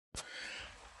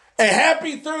A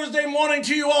happy Thursday morning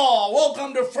to you all.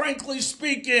 Welcome to Frankly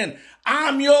Speaking.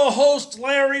 I'm your host,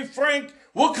 Larry Frank.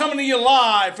 We're coming to you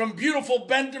live from beautiful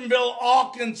Bentonville,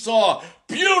 Arkansas.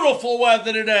 Beautiful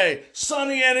weather today,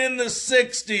 sunny and in the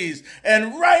 60s.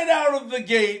 And right out of the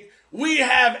gate, we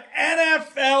have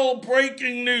NFL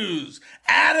breaking news.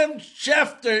 Adam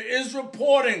Schefter is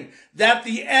reporting that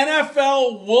the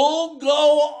NFL will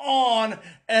go on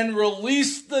and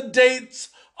release the dates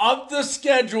of the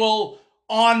schedule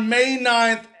on May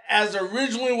 9th as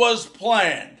originally was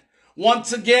planned.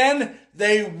 Once again,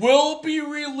 they will be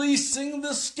releasing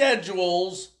the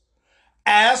schedules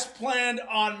as planned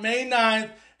on May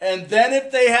 9th, and then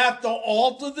if they have to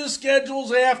alter the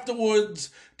schedules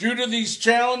afterwards due to these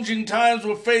challenging times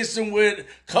we're facing with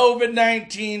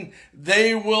COVID-19,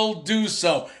 they will do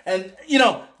so. And,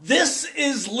 this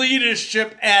is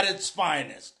leadership at its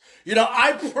finest.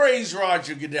 I praise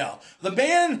Roger Goodell. The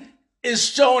man is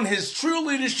showing his true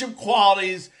leadership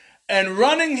qualities and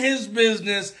running his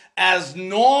business as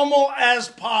normal as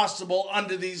possible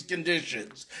under these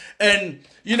conditions. And,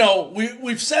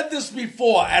 we've said this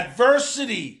before,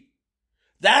 adversity,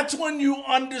 that's when you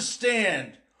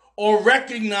understand or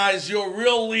recognize your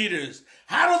real leaders.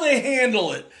 How do they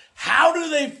handle it? How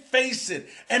do they face it?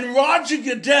 And Roger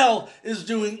Goodell is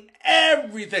doing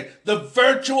everything. The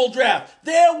virtual draft.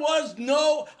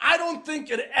 I don't think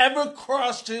it ever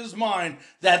crossed his mind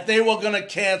that they were going to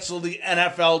cancel the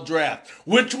NFL draft,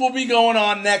 which will be going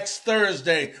on next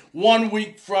Thursday, 1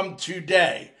 week from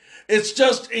today. It's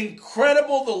just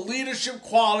incredible the leadership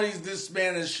qualities this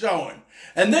man is showing.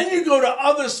 And then you go to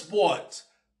other sports,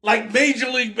 like Major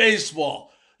League Baseball.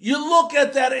 You look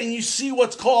at that and you see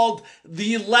what's called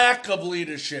the lack of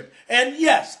leadership. And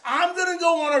yes, I'm going to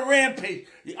go on a rampage.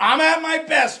 I'm at my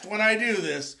best when I do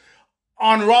this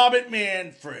on Robert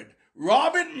Manfred.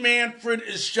 Robert Manfred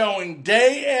is showing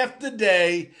day after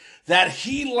day that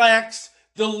he lacks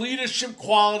the leadership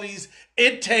qualities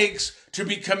it takes to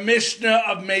be commissioner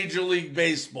of Major League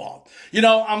Baseball.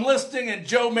 I'm listening, and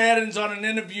Joe Maddon's on an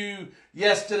interview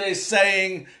yesterday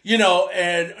saying,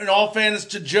 and in all fairness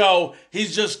to Joe,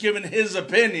 he's just given his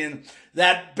opinion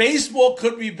that baseball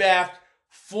could be back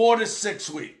 4 to 6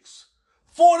 weeks.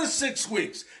 4 to 6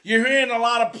 weeks. You're hearing a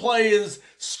lot of players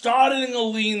starting to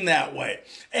lean that way.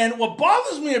 And what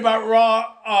bothers me about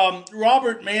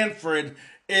Robert Manfred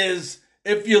is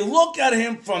if you look at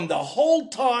him from the whole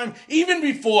time, even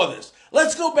before this,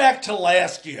 let's go back to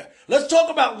last year. Let's talk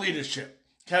about leadership,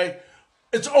 okay?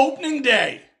 It's opening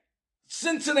day.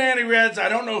 Cincinnati Reds, I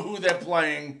don't know who they're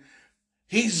playing.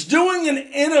 He's doing an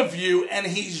interview and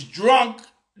he's drunk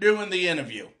doing the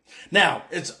interview. Now,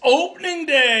 it's opening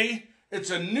day, it's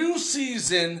a new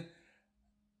season,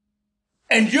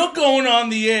 and you're going on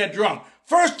the air drunk.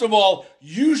 First of all,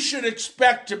 you should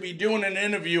expect to be doing an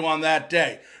interview on that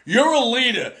day. You're a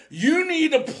leader. You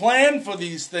need a plan for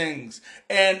these things.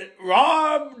 And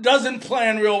Rob doesn't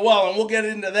plan real well, and we'll get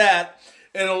into that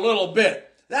in a little bit.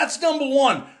 That's number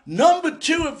one. Number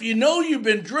two, if you know you've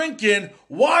been drinking,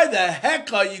 why the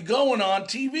heck are you going on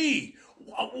TV?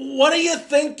 What are you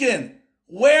thinking?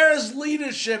 Where's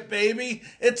leadership, baby?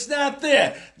 It's not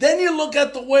there. Then you look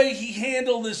at the way he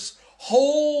handled this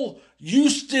whole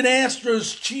Houston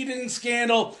Astros cheating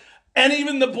scandal and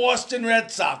even the Boston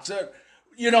Red Sox.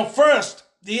 First,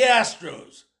 the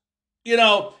Astros,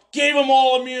 gave them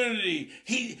all immunity.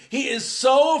 He is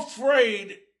so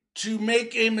afraid to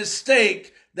make a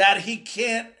mistake that he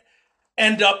can't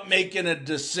end up making a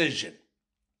decision.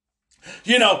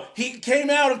 He came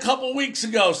out a couple weeks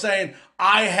ago saying,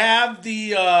 I have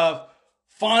the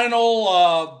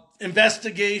final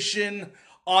investigation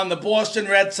on the Boston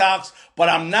Red Sox, but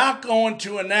I'm not going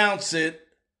to announce it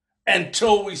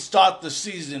until we start the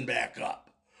season back up.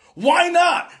 Why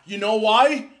not? You know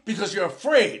why? Because you're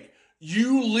afraid.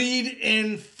 You lead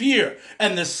in fear.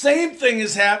 And the same thing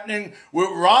is happening with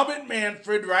Robert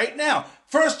Manfred right now.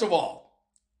 First of all,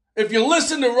 if you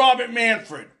listen to Robert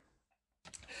Manfred,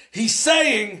 he's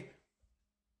saying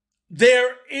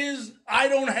I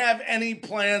don't have any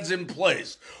plans in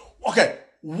place. Okay,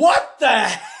 what the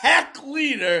heck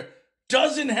leader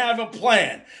doesn't have a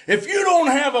plan? If you don't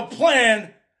have a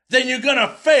plan, then you're going to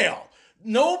fail.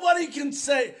 Nobody can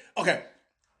say, okay,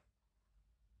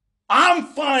 I'm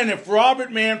fine if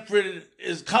Robert Manfred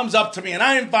comes up to me, and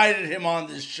I invited him on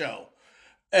this show,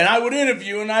 and I would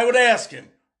interview and I would ask him,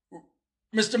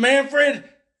 Mr. Manfred,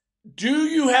 do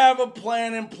you have a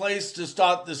plan in place to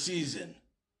start the season?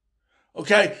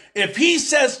 Okay, if he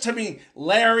says to me,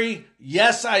 Larry,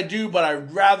 yes, I do, but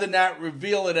I'd rather not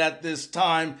reveal it at this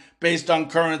time based on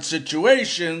current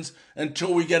situations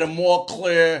until we get a more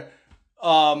clear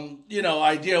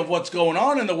idea of what's going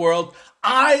on in the world,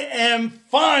 I am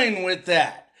fine with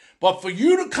that. But for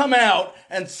you to come out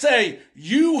and say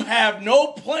you have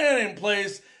no plan in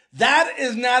place, that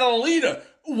is not a leader.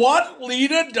 What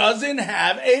leader doesn't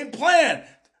have a plan?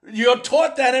 You're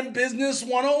taught that in Business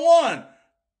 101.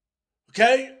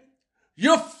 Okay?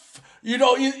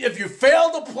 If you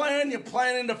fail to plan, you're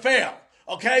planning to fail.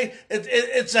 Okay?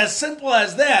 It's as simple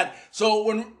as that. So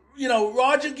when,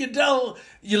 Roger Goodell,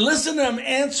 you listen to him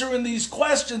answering these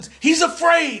questions, he's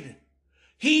afraid.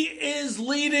 He is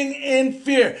leading in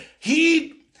fear.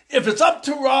 If it's up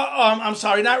to,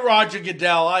 not Roger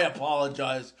Goodell, I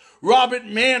apologize, Robert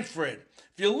Manfred.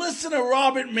 If you listen to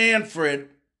Robert Manfred,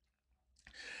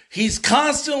 he's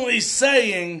constantly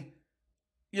saying,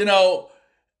 you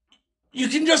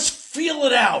can just feel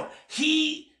it out.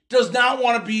 He does not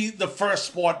want to be the first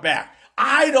sport back.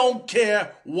 I don't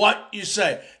care what you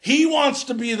say. He wants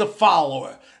to be the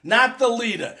follower, not the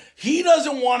leader. He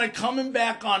doesn't want it coming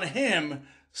back on him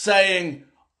saying,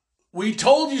 we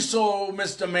told you so,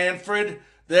 Mr. Manfred.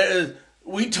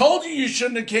 We told you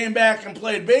shouldn't have came back and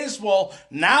played baseball.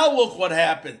 Now look what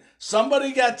happened.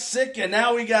 Somebody got sick and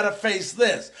now we got to face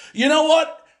this. You know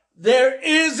what? There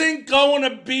isn't going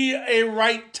to be a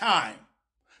right time.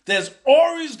 There's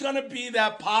always going to be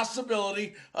that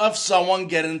possibility of someone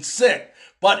getting sick.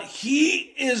 But he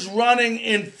is running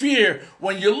in fear.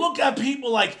 When you look at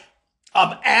people like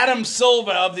Adam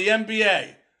Silver of the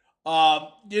NBA,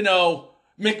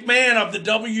 McMahon of the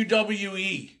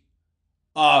WWE,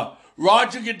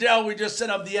 Roger Goodell, we just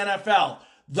said, of the NFL.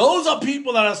 Those are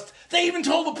people they even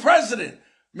told the president,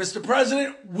 Mr.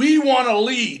 President, we want to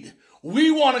lead. We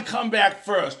want to come back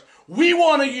first. We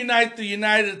want to unite the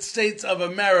United States of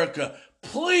America.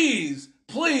 Please,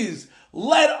 please,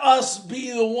 let us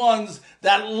be the ones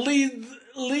that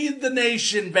lead the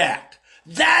nation back.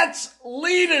 That's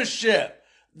leadership.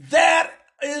 That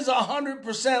is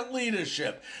 100%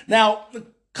 leadership. Now, a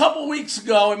couple weeks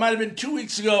ago, it might have been 2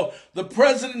 weeks ago, the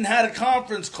president had a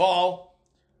conference call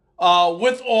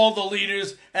with all the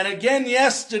leaders. And again,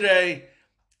 yesterday,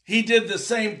 he did the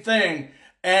same thing.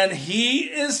 And he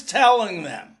is telling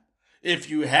them, if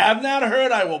you have not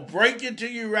heard, I will break it to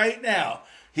you right now.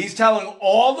 He's telling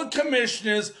all the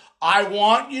commissioners, I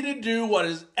want you to do what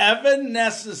is ever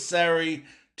necessary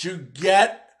to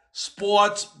get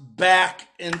sports back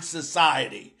in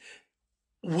society.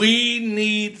 We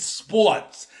need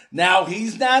sports. Now,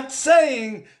 he's not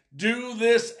saying do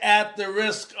this at the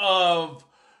risk of,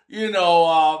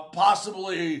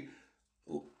 possibly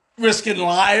risking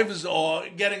lives or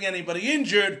getting anybody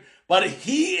injured, but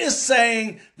he is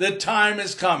saying the time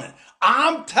is coming.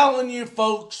 I'm telling you,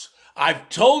 folks, I've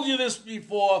told you this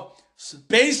before,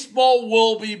 baseball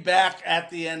will be back at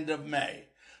the end of May.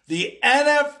 The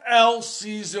NFL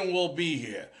season will be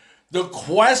here. The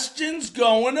question's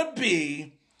going to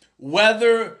be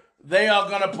whether they are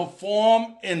going to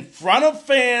perform in front of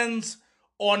fans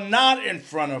or not in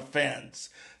front of fans.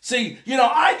 See,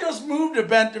 I just moved to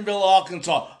Bentonville,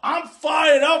 Arkansas. I'm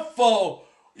fired up for,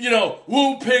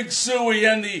 Woo Pig Suey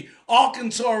and the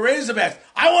Arkansas Razorbacks.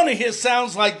 I want to hear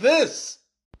sounds like this.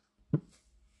 The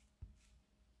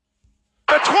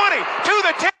 20, to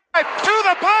the 10, to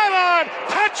the pylon,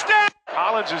 touchdown!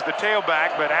 Collins is the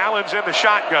tailback, but Allen's in the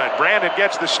shotgun. Brandon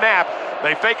gets the snap.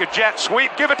 They fake a jet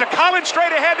sweep, give it to Collins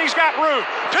straight ahead, and he's got room.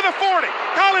 To the 40,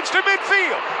 Collins to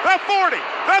midfield, the 40,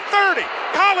 the 30,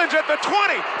 Collins at the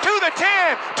 20, to the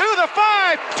 10, to the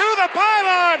 5, to the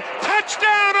pylon,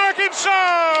 touchdown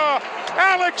Arkansas!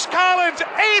 Alex Collins,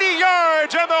 80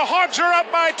 yards, and the Hogs are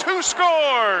up by 2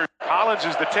 scores. Collins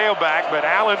is the tailback, but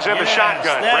Allen's in the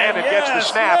shotgun. Brandon gets the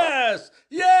snap.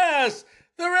 Yes!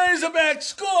 The Razorbacks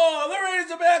score! The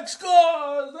Razorbacks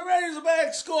score! The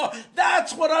Razorbacks score!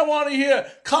 That's what I want to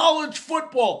hear. College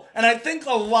football. And I think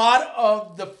a lot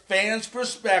of the fans'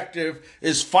 perspective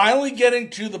is finally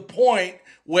getting to the point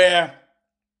where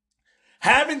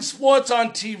having sports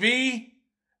on TV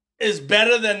is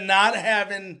better than not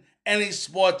having any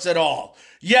sports at all.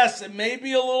 Yes, it may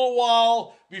be a little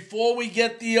while before we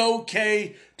get the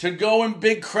okay to go in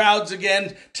big crowds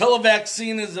again till a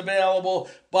vaccine is available,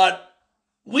 but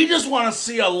we just want to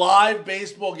see a live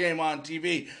baseball game on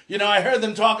TV. I heard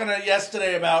them talking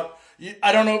yesterday about,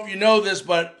 I don't know if you know this,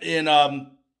 but in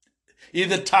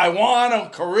either Taiwan or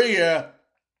Korea,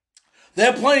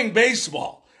 they're playing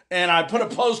baseball. And I put a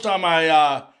post on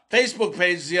my Facebook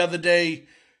page the other day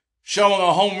showing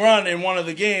a home run in one of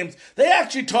the games. They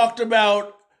actually talked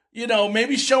about,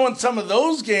 maybe showing some of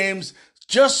those games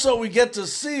just so we get to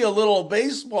see a little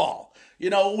baseball.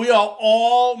 We are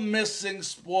all missing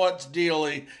sports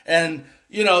dearly. And,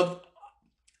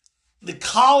 the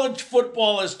college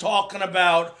football is talking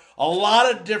about a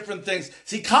lot of different things.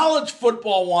 See, college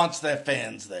football wants their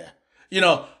fans there. You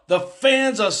know, the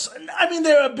fans are, I mean,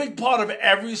 they're a big part of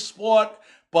every sport,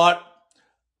 but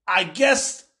I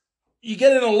guess you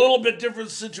get in a little bit different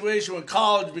situation with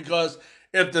college because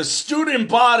if the student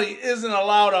body isn't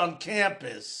allowed on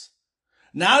campus,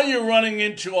 now you're running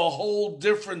into a whole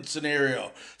different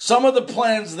scenario. Some of the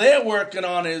plans they're working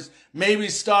on is maybe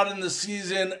starting the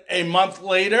season a month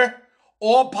later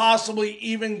or possibly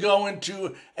even go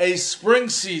into a spring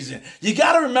season. You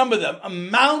got to remember the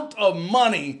amount of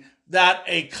money that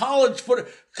a college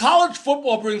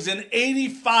football brings in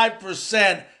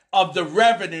 85% of the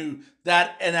revenue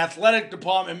that an athletic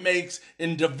department makes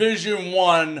in Division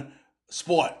I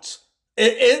sports.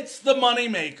 It's the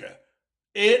moneymaker.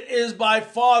 It is by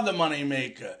far the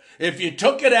moneymaker. If you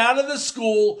took it out of the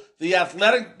school, the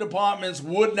athletic departments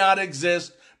would not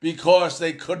exist because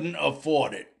they couldn't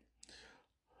afford it.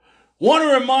 Want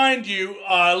to remind you,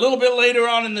 a little bit later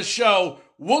on in the show,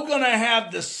 we're going to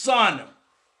have the son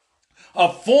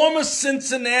of former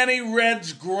Cincinnati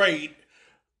Reds great,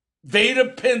 Vada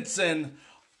Pinson,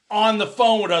 on the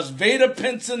phone with us. Vada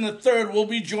Pinson III will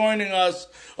be joining us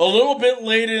a little bit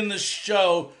later in the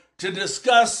show to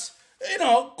discuss,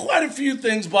 quite a few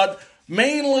things, but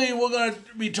mainly we're going to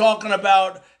be talking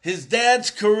about his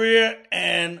dad's career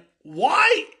and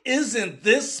why isn't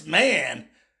this man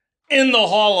in the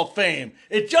Hall of Fame?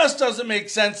 It just doesn't make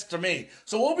sense to me.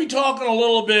 So we'll be talking a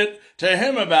little bit to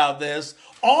him about this.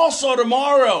 Also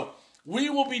tomorrow, we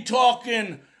will be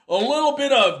talking a little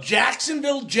bit of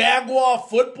Jacksonville Jaguar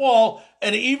football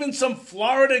and even some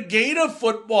Florida Gator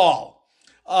football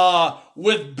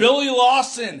with Billy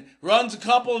Lawson. Runs a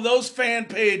couple of those fan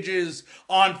pages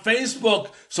on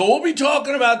Facebook. So we'll be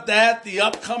talking about that, the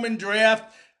upcoming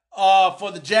draft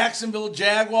for the Jacksonville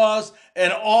Jaguars.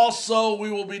 And also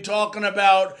we will be talking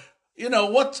about,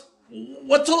 what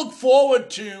to look forward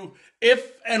to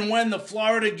if and when the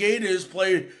Florida Gators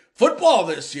play football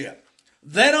this year.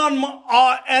 Then on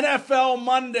our NFL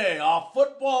Monday, our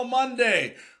Football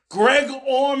Monday, Greg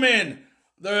Orman,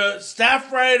 the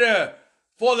staff writer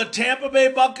for the Tampa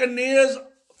Bay Buccaneers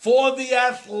for The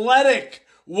Athletic,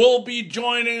 will be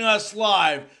joining us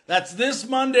live. That's this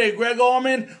Monday. Greg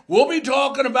Orman will be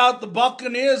talking about the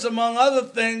Buccaneers, among other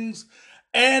things,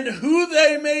 and who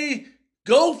they may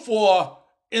go for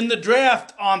in the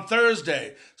draft on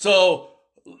Thursday. So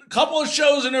a couple of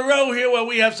shows in a row here where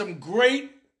we have some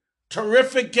great,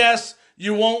 terrific guests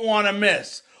you won't want to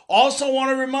miss. Also want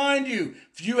to remind you,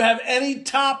 if you have any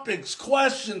topics,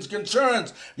 questions,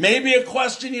 concerns, maybe a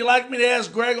question you'd like me to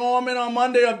ask Greg Orman on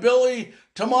Monday or Billy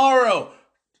tomorrow,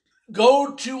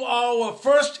 go to our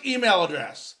first email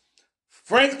address,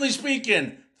 frankly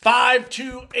speaking,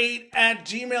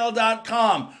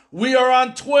 528@gmail.com. We are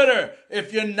on Twitter.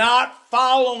 If you're not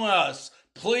following us,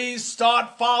 please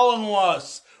start following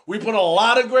us. We put a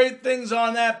lot of great things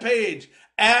on that page.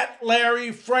 At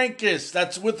Larry Frankus,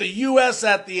 that's with the U.S.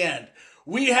 at the end.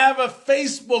 We have a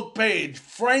Facebook page,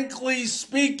 Frankly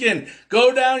Speaking.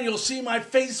 Go down, you'll see my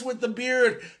face with the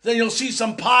beard. Then you'll see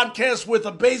some podcasts with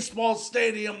a baseball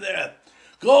stadium there.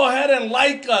 Go ahead and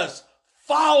like us,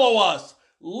 follow us,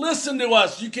 listen to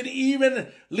us. You can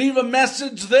even leave a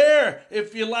message there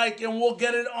if you like, and we'll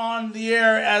get it on the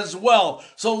air as well.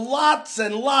 So lots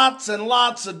and lots and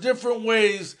lots of different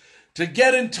ways to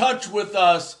get in touch with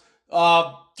us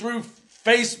through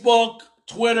Facebook,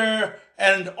 Twitter,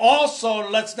 and also,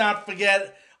 let's not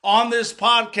forget, on this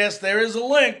podcast, there is a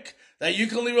link that you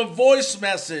can leave a voice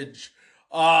message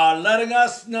letting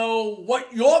us know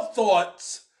what your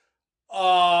thoughts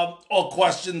or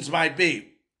questions might be.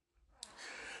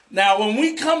 Now, when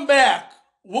we come back,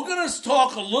 we're going to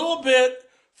talk a little bit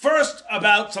first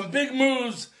about some big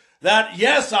moves that,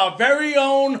 yes, our very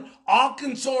own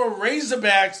Arkansas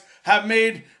Razorbacks have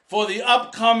made for the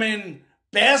upcoming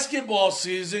basketball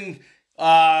season,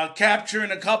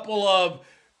 capturing a couple of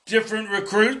different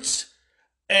recruits.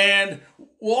 And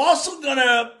we're also going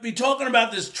to be talking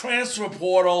about this transfer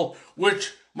portal,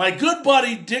 which my good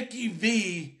buddy Dickie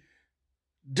V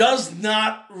does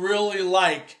not really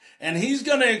like. And he's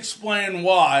going to explain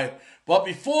why. But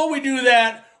before we do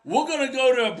that, we're going to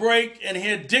go to a break and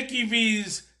hear Dickie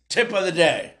V's tip of the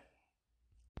day.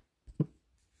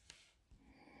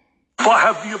 But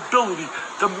have the ability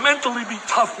to mentally be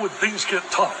tough when things get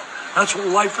tough. That's what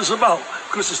life is about,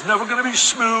 because it's never going to be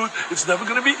smooth, it's never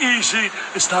going to be easy,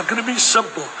 it's not going to be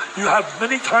simple. You have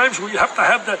many times where you have to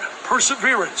have that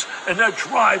perseverance and that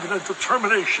drive and that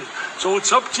determination. So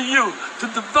it's up to you to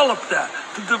develop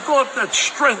that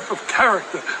strength of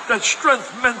character, that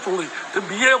strength mentally to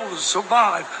be able to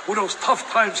survive when those tough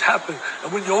times happen.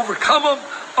 And when you overcome them,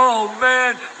 oh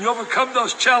man, you overcome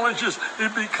those challenges,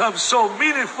 it becomes so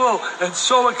meaningful and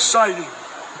so exciting.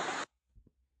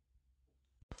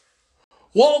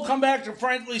 Welcome back to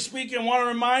Frankly Speaking. I want to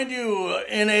remind you,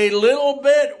 in a little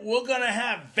bit, we're going to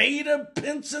have Vader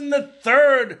Pinson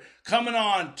III coming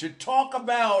on to talk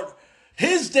about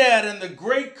his dad and the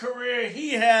great career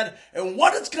he had and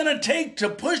what it's going to take to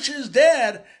push his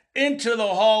dad into the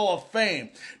Hall of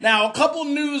Fame. Now, a couple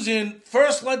news in.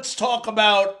 First, let's talk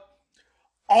about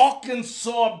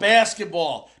Arkansas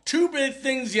basketball. Two big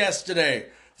things yesterday.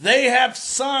 They have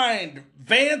signed.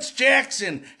 Vance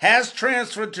Jackson has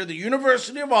transferred to the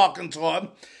University of Arkansas.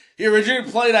 He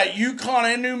originally played at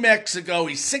UConn in New Mexico.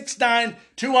 He's 6'9",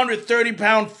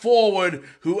 230-pound forward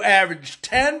who averaged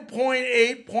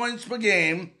 10.8 points per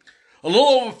game, a little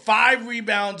over 5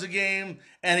 rebounds a game,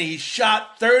 and he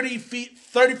shot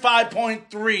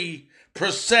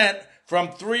 35.3%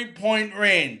 from three-point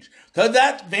range. So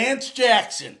that's Vance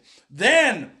Jackson.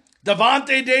 Then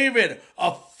Devontae David,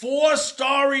 a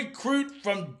 4-star recruit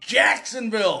from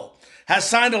Jacksonville, has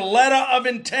signed a letter of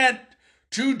intent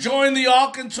to join the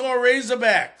Arkansas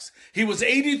Razorbacks. He was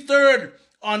 83rd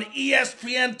on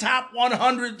ESPN Top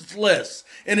 100 list.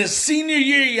 In his senior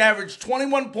year, he averaged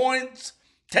 21 points,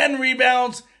 10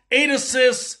 rebounds, 8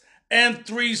 assists, and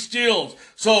 3 steals.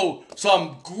 So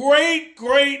some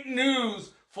great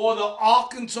news for the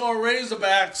Arkansas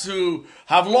Razorbacks, who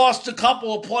have lost a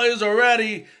couple of players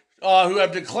already, who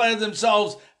have declared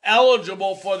themselves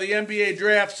eligible for the NBA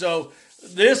draft. So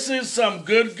this is some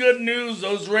good news.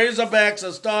 Those Razorbacks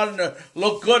are starting to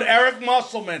look good. Eric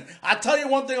Musselman. I tell you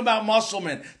one thing about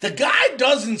Musselman. The guy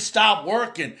doesn't stop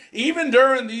working. Even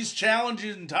during these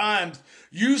challenging times,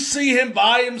 you see him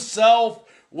by himself,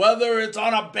 whether it's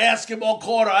on a basketball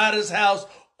court or at his house,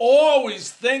 always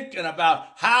thinking about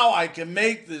how I can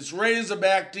make this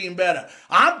Razorback team better.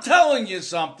 I'm telling you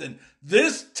something.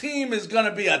 This team is going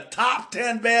to be a top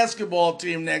 10 basketball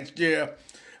team next year,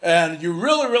 and you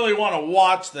really want to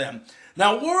watch them.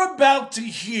 Now, we're about to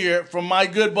hear from my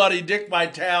good buddy Dick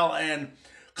Vitale, and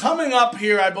coming up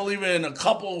here, I believe in a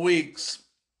couple of weeks,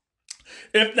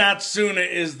 if not sooner,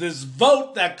 is this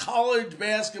vote that college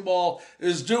basketball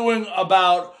is doing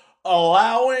about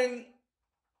allowing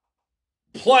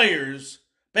players,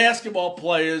 basketball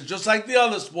players, just like the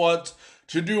other sports,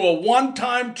 to do a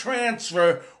one-time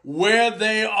transfer where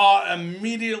they are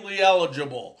immediately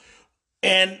eligible.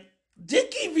 And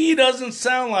Dickie V doesn't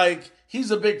sound like he's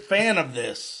a big fan of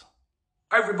this.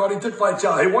 Hi, everybody. Dick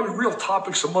Vitale. Hey, one of the real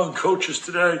topics among coaches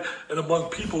today and among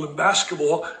people in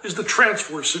basketball is the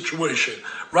transfer situation.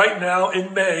 Right now,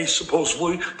 in May,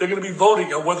 supposedly, they're going to be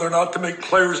voting on whether or not to make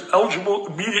players eligible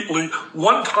immediately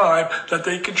one time that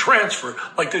they can transfer,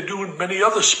 like they do in many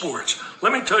other sports.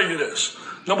 Let me tell you this.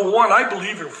 Number one, I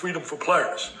believe in freedom for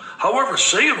players. However,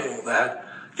 saying all that,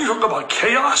 you talk about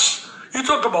chaos, you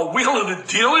talk about wheeling and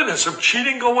dealing and some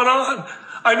cheating going on.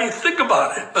 I mean, think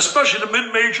about it, especially the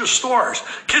mid-major stars.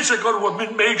 Kids that go to a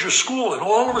mid-major school and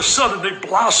all of a sudden they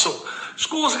blossom.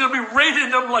 Schools are going to be rating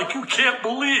them like you can't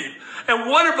believe. And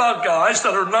what about guys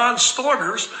that are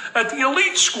non-starters at the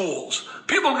elite schools?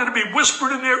 People are going to be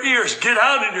whispered in their ears, get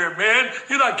out of there, man.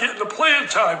 You're not getting the playing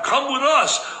time. Come with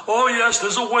us. Oh, yes,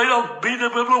 there's a way to beat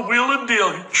them in a wheel and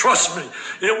deal. Trust me,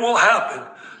 it will happen.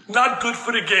 Not good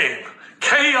for the game.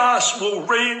 Chaos will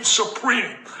reign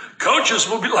supreme. Coaches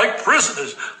will be like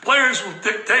prisoners. Players will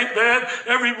dictate, man,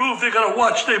 every move they're going to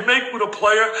watch they make with a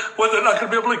player, whether they're not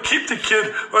going to be able to keep the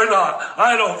kid or not.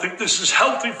 I don't think this is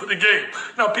healthy for the game.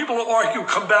 Now, people will argue,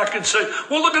 come back and say,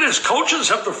 well, look at this. Coaches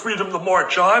have the freedom to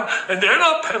march on, and they're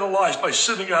not penalized by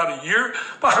sitting out a year.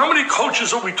 But how many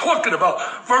coaches are we talking about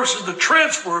versus the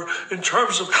transfer in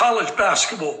terms of college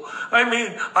basketball? I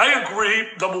mean, I agree,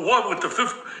 number one, with the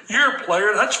fifth-year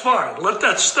player. That's fine. Let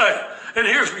that stay. And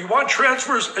here's, you want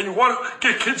transfers and you want to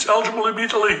get kids eligible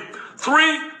immediately.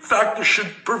 3 factors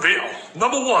should prevail.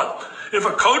 Number one, if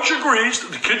a coach agrees that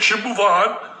the kid should move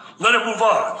on, let him move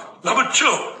on. Number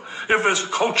 2, if there's a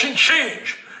coaching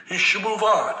change, he should move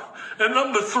on. And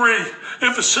number 3,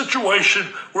 if a situation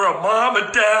where a mom, a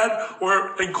dad,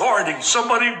 or a guardian,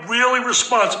 somebody really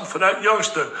responsible for that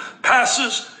youngster,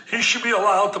 passes, he should be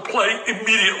allowed to play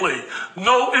immediately.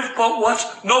 No if, but, whats,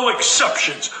 no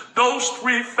exceptions. Those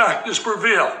 3 factors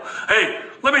prevail. Hey,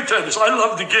 let me tell you this. I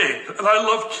love the game, and I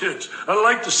love kids. I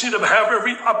like to see them have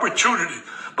every opportunity.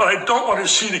 But I don't want to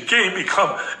see the game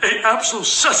become an absolute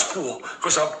cesspool.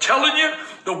 Because I'm telling you,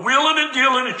 The wheeling and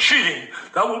dealing and cheating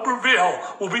that will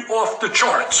prevail will be off the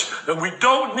charts. And we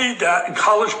don't need that in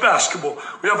college basketball.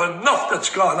 We have enough that's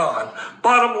gone on.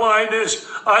 Bottom line is,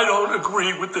 I don't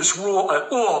agree with this rule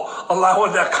at all,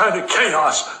 allowing that kind of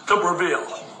chaos to prevail.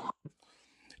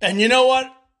 And you know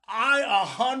what? I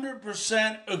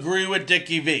 100% agree with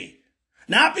Dickie V.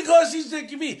 Not because he's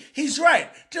Dickie V. He's right.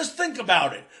 Just think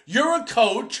about it. You're a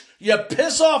coach. You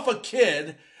piss off a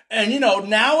kid. And,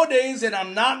 nowadays, and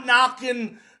I'm not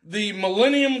knocking the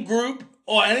Millennium Group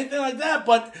or anything like that,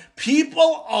 but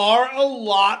people are a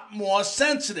lot more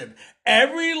sensitive.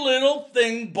 Every little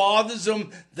thing bothers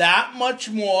them that much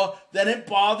more than it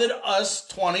bothered us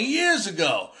 20 years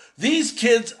ago. These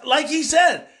kids, like he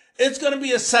said, it's going to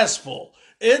be a cesspool.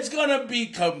 It's going to be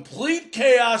complete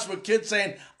chaos with kids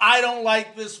saying, I don't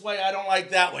like this way, I don't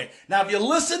like that way. Now, if you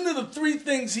listen to the three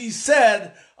things he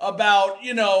said about,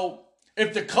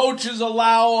 if the coaches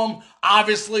allow them,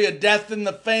 obviously a death in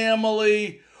the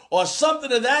family or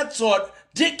something of that sort,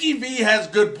 Dickie V has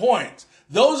good points.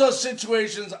 Those are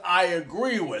situations I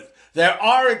agree with. There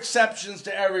are exceptions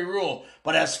to every rule.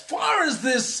 But as far as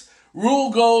this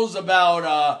rule goes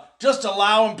about just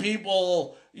allowing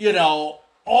people,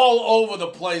 all over the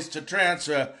place to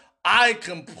transfer, I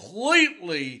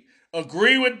completely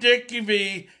agree with Dickie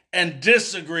V and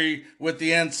disagree with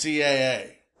the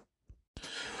NCAA.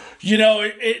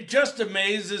 It just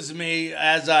amazes me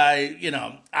as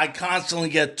I constantly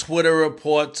get Twitter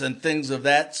reports and things of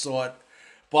that sort,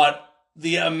 but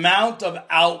the amount of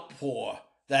outpour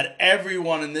that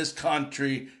everyone in this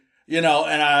country, and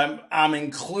I'm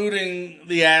including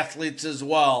the athletes as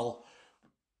well,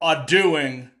 are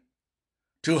doing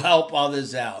to help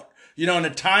others out. In a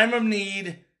time of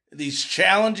need, these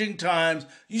challenging times,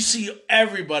 you see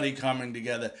everybody coming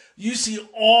together. You see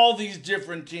all these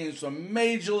different teams from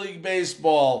Major League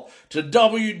Baseball to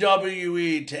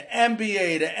WWE to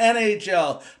NBA to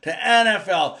NHL to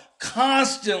NFL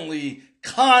constantly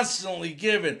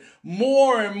giving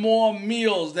more and more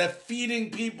meals. They're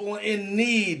feeding people in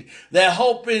need. They're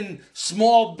helping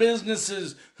small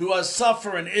businesses who are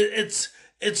suffering. It's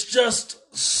just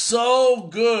so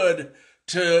good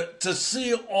to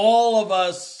see all of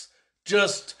us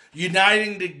just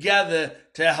uniting together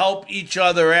to help each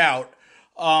other out.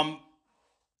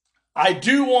 I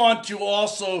do want to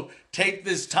also take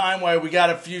this time while we got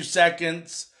a few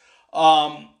seconds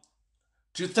to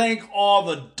thank all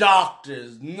the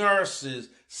doctors, nurses,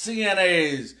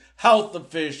 CNAs, health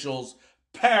officials,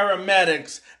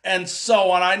 paramedics, and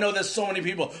so on. I know there's so many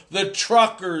people. The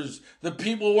truckers, the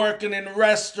people working in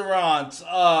restaurants,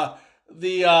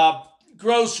 the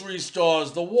grocery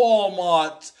stores, the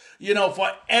Walmarts,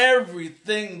 for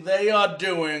everything they are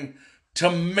doing to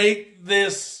make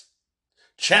this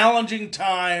challenging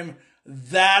time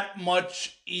that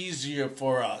much easier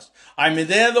for us. I mean,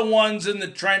 they're the ones in the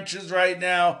trenches right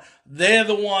now. They're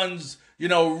the ones,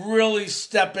 really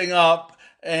stepping up.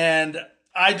 And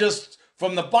I just,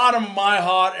 from the bottom of my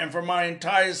heart and for my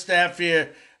entire staff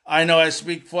here, I know I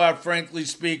speak for, frankly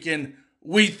speaking,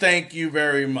 we thank you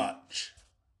very much.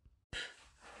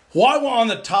 While we're on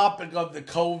the topic of the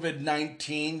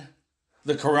COVID-19,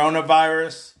 the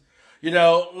coronavirus,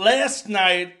 last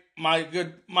night, my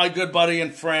good buddy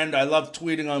and friend, I love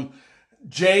tweeting him,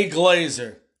 Jay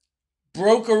Glazer,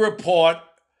 broke a report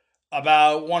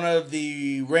about one of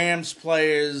the Rams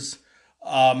players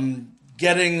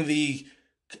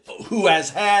who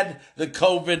has had the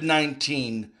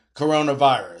COVID-19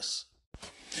 coronavirus.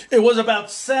 It was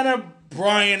about center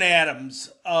Bryan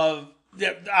Adams of,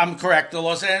 I'm correct, the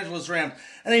Los Angeles Rams.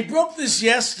 And he broke this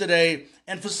yesterday,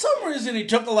 and for some reason he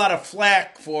took a lot of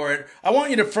flack for it. I want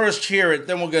you to first hear it,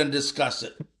 then we're going to discuss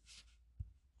it.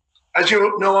 As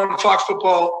you know, on Fox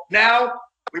Football Now,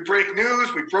 we break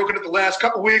news. We've broken it the last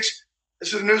couple of weeks.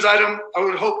 This is a news item I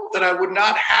would hope that I would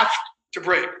not have to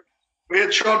break. We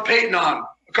had Sean Payton on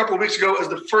a couple of weeks ago as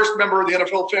the first member of the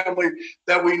NFL family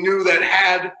that we knew that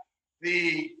had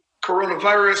the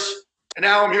coronavirus. And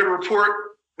now I'm here to report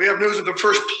we have news of the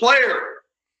first player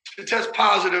to test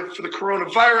positive for the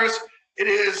coronavirus. It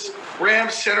is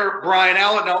Rams center Brian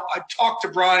Allen. Now, I talked to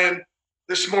Brian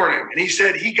this morning, and he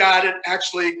said he got it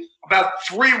actually about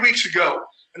 3 weeks ago.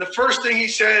 And the first thing he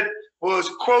said was,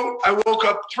 quote, I woke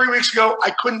up 3 weeks ago,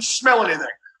 I couldn't smell anything.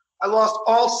 I lost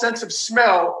all sense of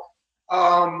smell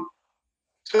to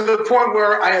the point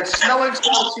where I had smelling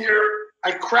salts here.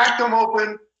 I cracked them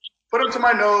open, put them to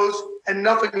my nose, and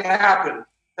nothing happened.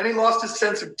 Then he lost his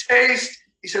sense of taste.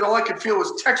 He said all I could feel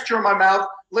was texture in my mouth.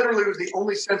 Literally, it was the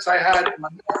only sense I had in my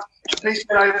mouth. And he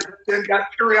said I then got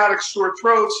periodic sore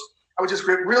throats. I would just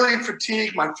get really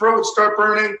fatigued. My throat would start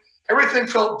burning. Everything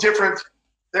felt different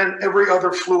than every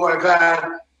other flu I've had.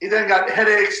 He then got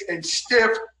headaches and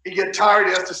stiff. He'd get tired.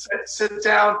 He has to sit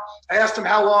down. I asked him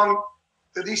how long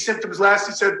did these symptoms last.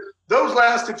 He said those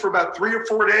lasted for about 3 or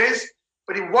 4 days,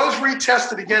 but he was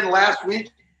retested again last week,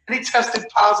 and he tested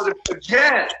positive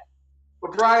again.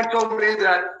 But Brian told me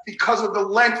that because of the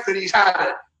length that he's had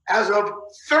it, as of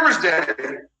Thursday,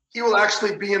 he will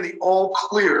actually be in the all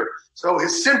clear. So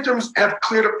his symptoms have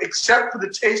cleared up except for the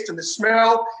taste and the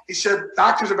smell. He said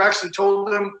doctors have actually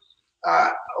told him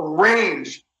a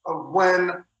range of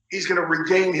when he's going to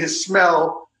regain his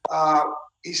smell.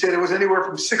 He said it was anywhere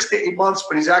from 6 to 8 months,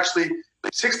 but he's actually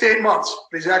 6 to 8 months,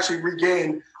 but he's actually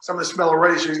regained some of the smell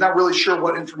already. So he's not really sure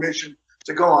what information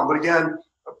to go on. But again,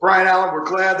 Brian Allen, we're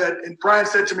glad that, and Brian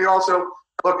said to me also,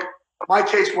 look, my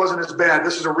case wasn't as bad.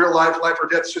 This is a real life or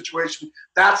death situation.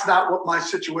 That's not what my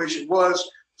situation was.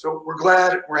 So we're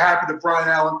glad, we're happy that Brian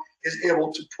Allen is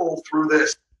able to pull through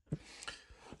this.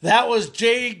 That was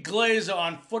Jay Glazer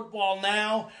on Football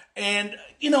Now. And,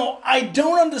 I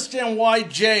don't understand why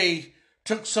Jay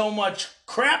took so much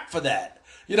crap for that.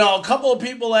 A couple of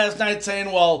people last night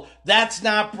saying, well, that's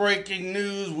not breaking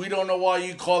news. We don't know why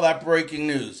you call that breaking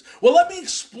news. Well, let me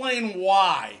explain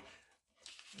why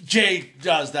Jay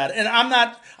does that. And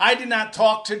I did not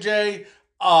talk to Jay,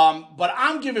 but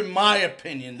I'm giving my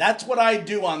opinion. That's what I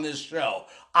do on this show.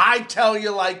 I tell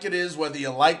you like it is, whether you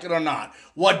like it or not.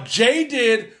 What Jay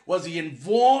did was he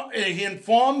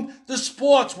informed the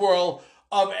sports world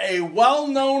of a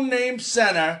well-known name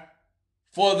center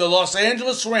for the Los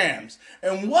Angeles Rams.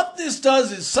 And what this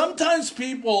does is sometimes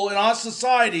people in our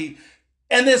society,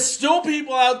 and there's still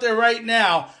people out there right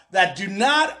now that do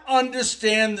not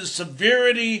understand the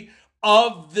severity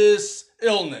of this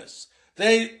illness.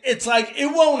 It's like, it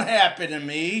won't happen to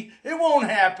me. It won't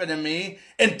happen to me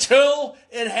until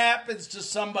it happens to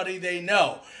somebody they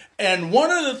know. And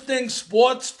one of the things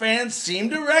sports fans seem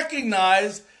to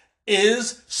recognize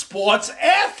is sports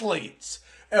athletes.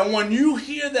 And when you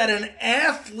hear that an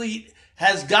athlete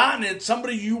has gotten it,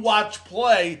 somebody you watch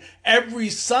play every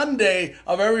Sunday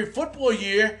of every football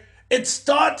year, it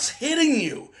starts hitting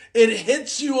you. It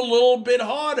hits you a little bit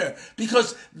harder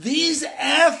because these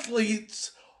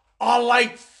athletes are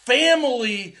like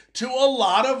family to a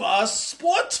lot of us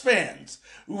sports fans.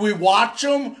 We watch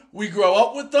them, we grow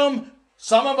up with them.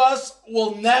 Some of us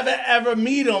will never ever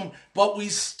meet them, but we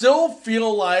still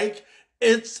feel like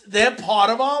they're part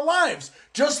of our lives.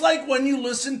 Just like when you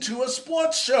listen to a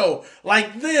sports show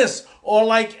like this or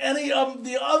like any of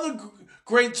the other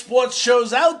great sports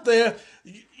shows out there,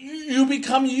 you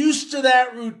become used to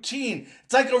that routine.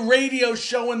 It's like a radio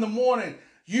show in the morning.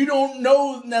 You don't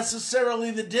know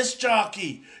necessarily the disc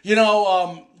jockey.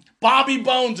 Bobby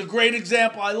Bones, a great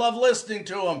example. I love listening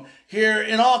to him here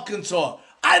in Arkansas.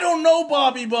 I don't know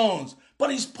Bobby Bones,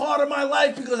 but he's part of my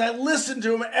life because I listen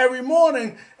to him every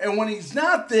morning. And when he's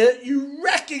not there, you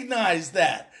recognize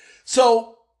that.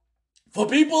 So for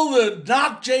people to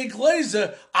knock Jay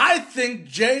Glazer, I think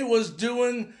Jay was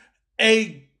doing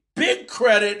a big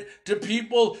credit to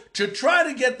people to try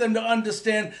to get them to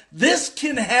understand this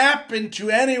can happen to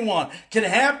anyone, can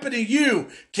happen to you,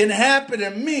 can happen to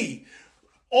me.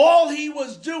 All he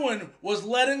was doing was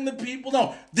letting the people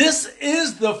know this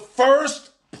is the first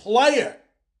player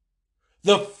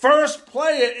in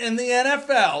the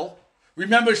NFL.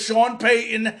 Remember, Sean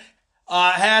Payton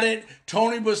had it.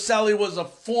 Tony Boselli was a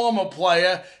former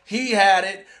player. He had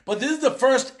it. But this is the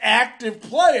first active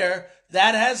player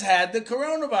that has had the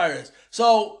coronavirus.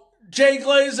 So, Jay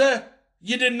Glazer,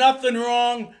 you did nothing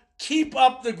wrong. Keep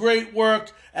up the great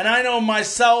work. And I know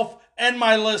myself and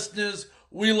my listeners,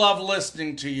 we love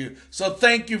listening to you. So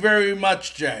thank you very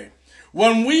much, Jay.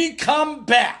 When we come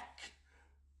back,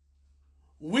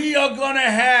 we are going to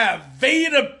have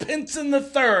Vader Pinson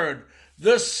III,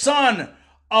 the son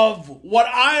of what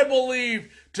I believe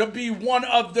to be one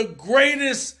of the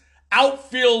greatest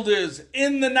outfielders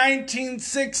in the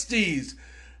 1960s.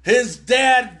 His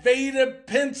dad, Vader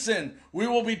Pinson. We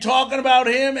will be talking about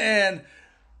him and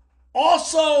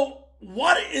also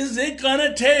what is it going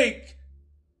to take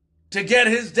to get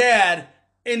his dad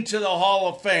into the Hall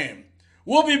of Fame.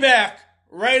 We'll be back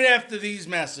right after these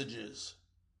messages.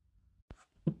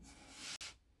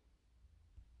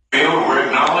 Field were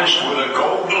acknowledged with a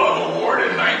Gold Glove Award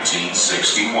in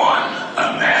 1961.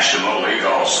 A National League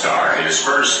All-Star, his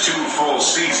first 2 full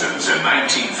seasons in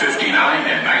 1959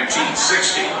 and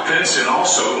 1960. Pinson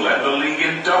also led the league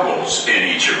in doubles in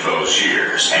each of those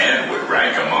years and would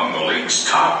rank among the league's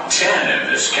top 10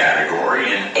 in this category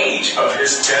in 8 of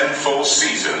his 10 full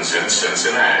seasons in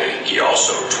Cincinnati. He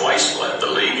also twice led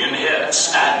the league in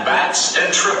hits, at-bats,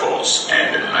 and triples,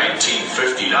 and in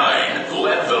 1959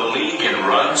 led the league in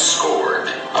runs scored.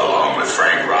 Along with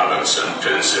Frank Robinson,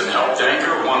 Pinson helped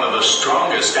anchor one of the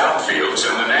strongest outfields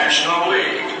in the National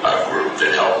League, a group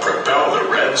that helped propel the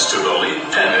Reds to the league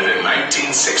pennant in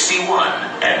 1961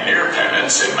 and near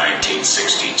pennants in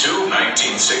 1962,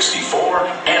 1964,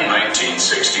 and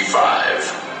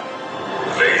 1965.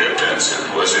 Vada Pinson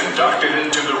was inducted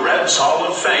into the Reds Hall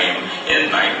of Fame in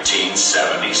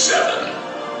 1977.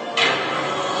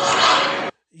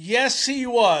 Yes, he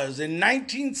was. In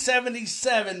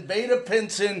 1977, Vada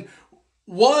Pinson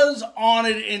was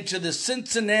honored into the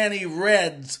Cincinnati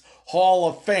Reds Hall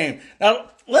of Fame. Now,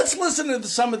 let's listen to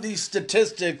some of these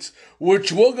statistics,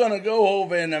 which we're going to go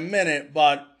over in a minute.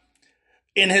 But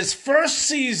in his first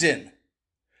season,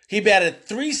 he batted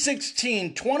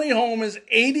 .316, 20 homers,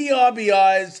 80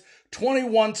 RBIs,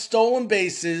 21 stolen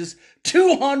bases,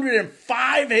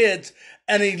 205 hits,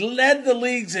 and he led the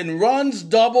leagues in runs,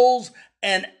 doubles,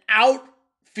 and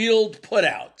outfield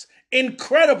putouts.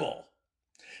 Incredible.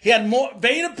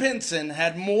 Vada Pinson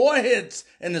had more hits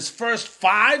in his first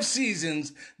 5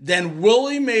 seasons than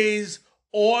Willie Mays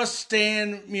or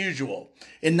Stan Musial.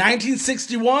 In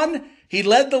 1961, he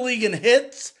led the league in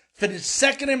hits, finished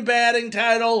second in batting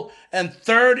title, and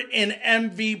third in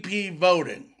MVP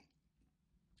voting.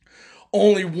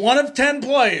 Only one of 10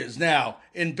 players now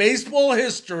in baseball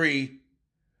history,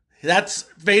 that's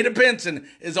Vada Pinson,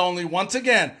 is only, once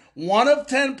again, one of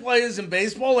 10 players in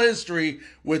baseball history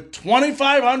with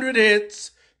 2,500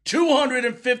 hits,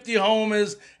 250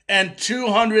 homers, and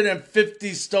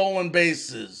 250 stolen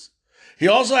bases. He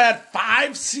also had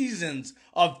 5 seasons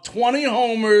of 20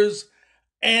 homers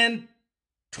and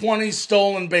 20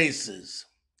 stolen bases.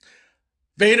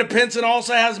 Vada Pinson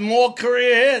also has more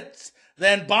career hits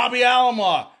than Bobby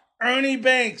Alomar, Ernie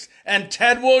Banks, and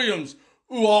Ted Williams,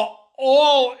 who are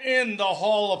all in the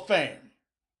Hall of Fame.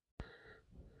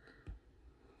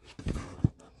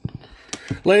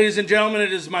 Ladies and gentlemen,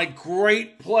 it is my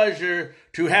great pleasure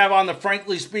to have on the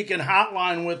Frankly Speaking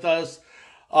hotline with us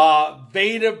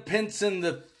Vada Pinson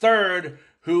III,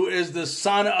 who is the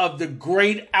son of the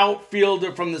great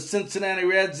outfielder from the Cincinnati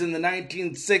Reds in the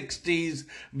 1960s,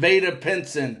 Vada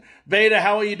Pinson. Vada,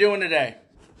 how are you doing today?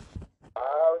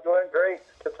 I'm doing great,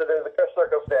 considering the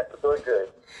circumstances. Doing good.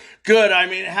 Good. I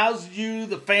mean, how's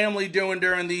the family doing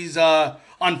during these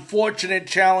unfortunate,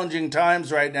 challenging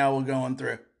times right now we're going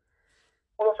through?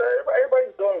 Well, so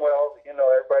everybody's doing well.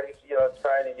 Everybody's,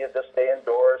 trying to stay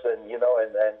indoors and keep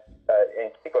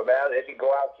a mask. If you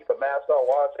go out, keep a mask on,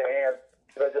 wash your hands.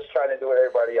 Just trying to do what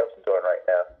everybody else is doing right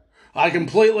now. I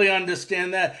completely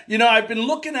understand that. I've been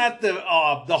looking at the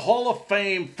Hall of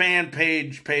Fame fan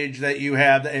page that you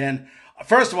have, and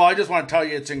first of all, I just want to tell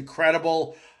you it's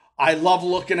incredible. I love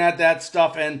looking at that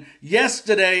stuff. And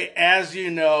yesterday, as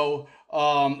you know,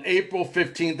 April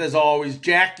 15th, as always,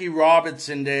 Jackie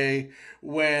Robinson Day,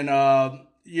 when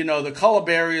the color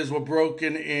barriers were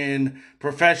broken in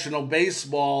professional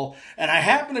baseball, and I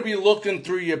happened to be looking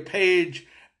through your page.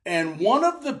 And one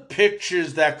of the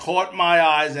pictures that caught my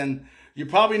eyes, and you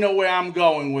probably know where I'm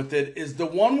going with it, is the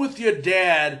one with your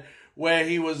dad where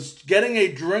he was getting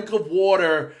a drink of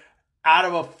water out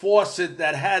of a faucet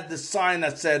that had the sign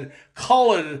that said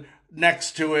colored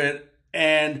next to it.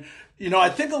 And, I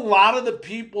think a lot of the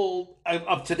people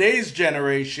of today's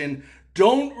generation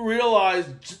don't realize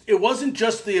it wasn't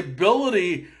just the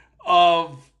ability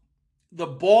of the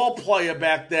ball player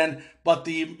back then, but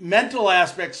the mental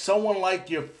aspect someone like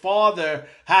your father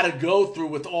had to go through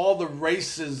with all the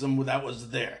racism that was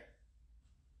there.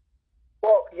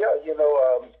 Well, yeah,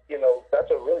 that's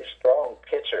a really strong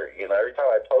picture. Every time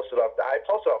I post it on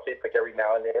Facebook every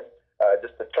now and then,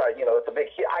 just to try, to make,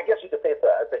 I guess you could say it's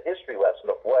a history lesson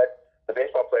of what the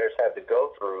baseball players had to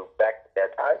go through back at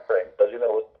that time frame. Because,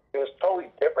 it was totally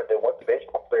different than what the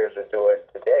baseball players are doing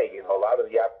today. A lot of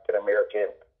the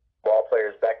African-American ball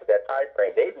players back at that time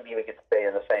frame, they didn't even get to stay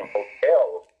in the same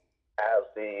hotel as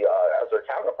their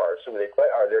counterparts who they play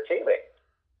are their teammates.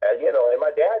 And and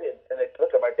my dad and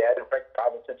look at my dad and Frank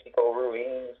Robinson, Chico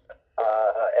Ruiz,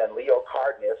 and Leo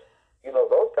Cardenas.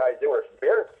 Those guys, they were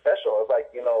very professional. It's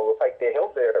like they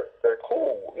held they're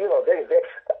cool. They were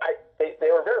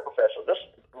very professional. Just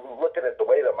looking at the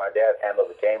way that my dad handled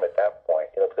the game at that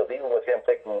point, because even with him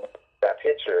taking that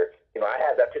picture, I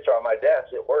had that picture on my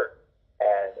desk at work.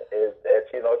 And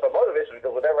it's a motivation,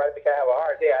 because whenever I think I have a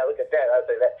hard day, I look at that, I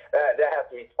say that has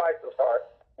to be twice as hard,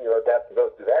 to have to go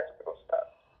through that type of stuff.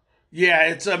 Yeah,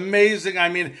 it's amazing. I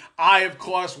mean, I, of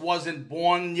course, wasn't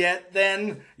born yet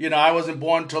then. I wasn't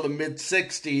born until the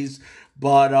mid-'60s,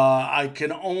 but I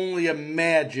can only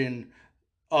imagine,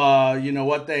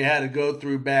 what they had to go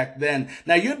through back then.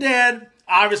 Now, your dad,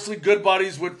 obviously good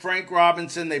buddies with Frank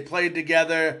Robinson. They played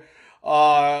together.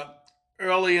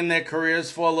 early in their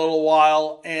careers for a little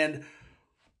while, and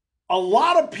a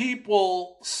lot of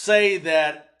people say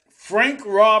that Frank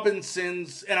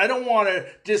Robinson's, and I don't want to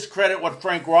discredit what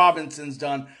Frank Robinson's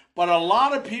done, but a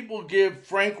lot of people give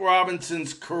Frank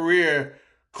Robinson's career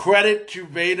credit to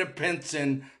Vader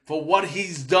Pinson for what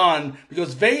he's done,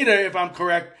 because Vader, if I'm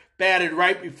correct, batted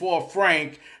right before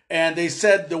Frank, and they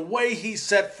said the way he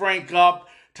set Frank up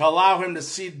to allow him to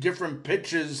see different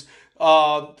pitches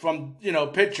from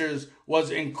pitchers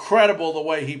was incredible, the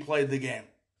way he played the game.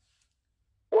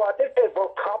 Well, I think they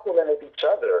both complimented each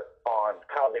other on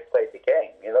how they played the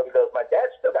game, because my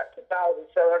dad still got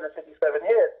 2,757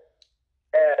 hits,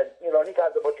 and, he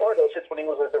got the majority of those hits when he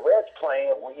was with the Reds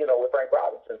playing, with Frank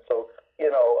Robinson. So,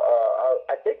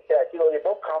 I think that, they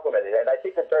both complimented, and I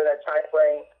think that during that time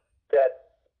frame that,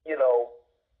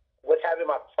 with having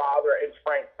my father and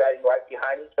Frank batting right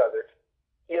behind each other,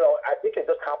 I think it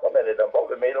just complimented them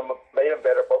both. It made them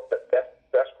better, both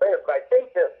best players. But I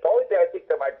think that the only thing I think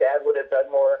that my dad would have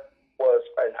done more was,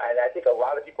 and I think a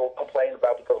lot of people complained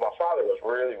about, because my father was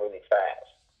really, really fast.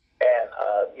 And,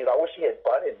 I wish he had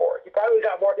bunted more. He probably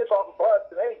got more hits off the bunt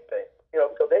than anything,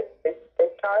 because they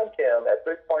timed him at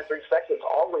 3.3 seconds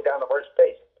all the way down to first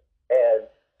base. And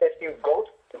if you go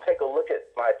to take a look at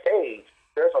my page,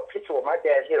 there's a picture where my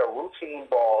dad hit a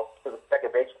routine ball to the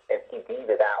second base and he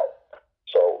beat it out.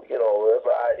 So,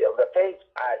 the page,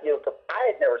 I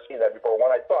had never seen that before.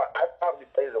 When I thought, I probably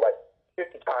played it like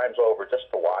 50 times over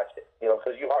just to watch it,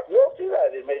 because you don't see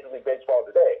that in Major League Baseball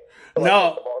today. So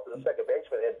no. The ball to the second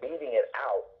baseman and beating it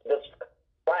out just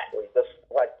flatly, just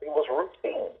like it was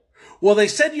routine. Well, they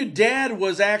said your dad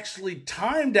was actually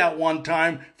timed at one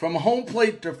time from home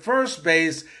plate to first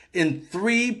base in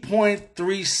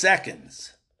 3.3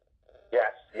 seconds.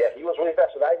 Yes, yeah, he was really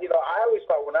fast. And I always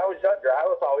thought when I was younger, I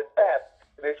was always fast.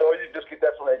 And they said, "Oh, you just get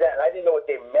that from my dad." And I didn't know what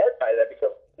they meant by that,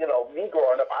 because me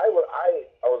growing up, I was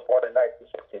born in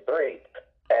 1963,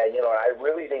 and I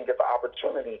really didn't get the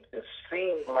opportunity to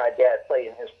see my dad play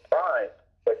in his prime.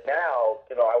 But now,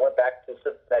 I went back to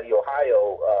Cincinnati,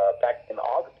 Ohio, back in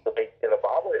August to get a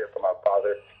bobblehead for my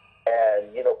father.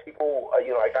 And, people, I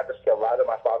got to see a lot of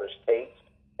my father's tapes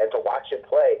and to watch him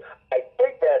play. I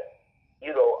think that,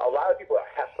 a lot of people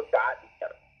have forgotten him,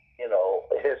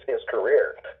 his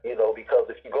career, because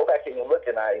if you go back and you look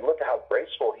at how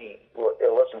graceful it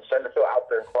was in center field out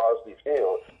there in Crosley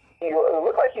Field, it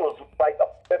looked like he was like a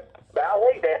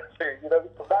ballet dancer, because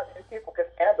not many people could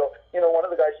handle. One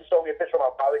of the guys, he showed me a picture of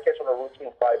my father catching a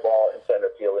routine fly ball in center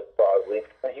field at Crosley,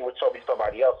 and he would show me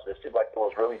somebody else. It seemed like it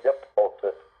was really difficult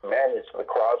to manage the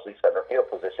Crosley center field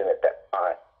position at that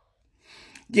time.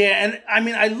 Yeah, and I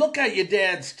mean, I look at your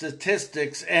dad's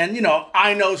statistics, and,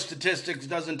 I know statistics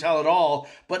doesn't tell it all,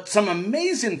 but some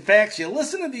amazing facts. You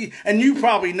listen to these, and you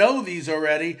probably know these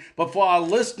already, but for our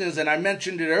listeners, and I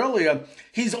mentioned it earlier,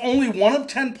 he's only one of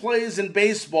 10 players in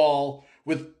baseball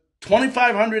with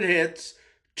 2,500 hits,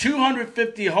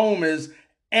 250 homers,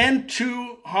 and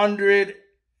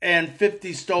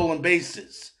 250 stolen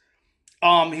bases.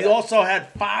 He also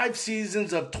had 5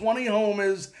 seasons of 20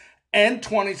 homers and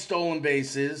 20 stolen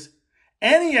bases,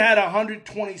 and he had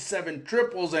 127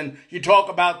 triples, and you talk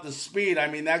about the speed, I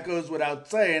mean, that goes without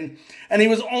saying, and he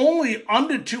was only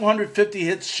under 250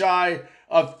 hits shy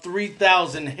of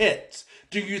 3,000 hits.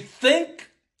 Do you think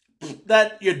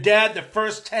that your dad, the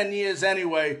first 10 years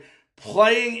anyway,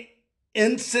 playing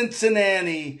in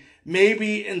Cincinnati,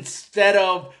 maybe instead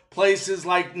of places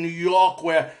like New York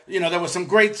where, there were some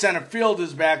great center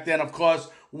fielders back then, of course,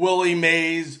 Willie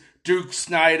Mays, Duke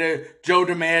Snyder, Joe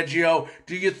DiMaggio.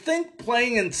 Do you think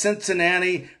playing in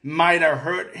Cincinnati might have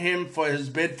hurt him for his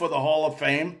bid for the Hall of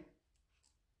Fame?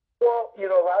 Well, a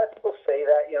lot of people say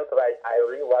that, because I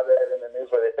read a lot of that in the news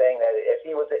where they're saying that if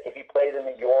he played in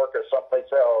New York or someplace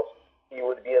else, he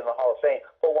would be in the Hall of Fame.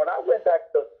 But when I went back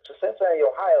to Cincinnati,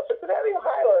 Ohio,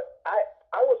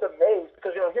 I was amazed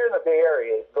because, here in the Bay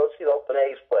Area, go see the Oakland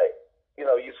A's play. You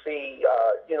see,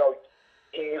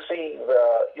 you see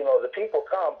the people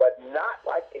come, but not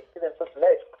like they did in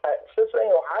Cincinnati. Cincinnati,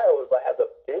 Ohio has a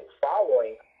big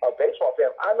following of baseball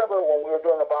fans. I remember when we were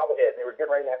doing the bobblehead and they were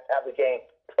getting ready to have the game,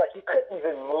 it's like you couldn't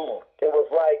even move. It was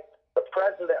like the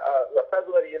president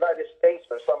of the United States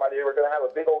or somebody, they were going to have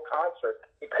a big old concert.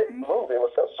 You couldn't move. There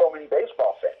was so many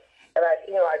baseball fans. And I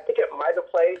think it might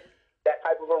have played that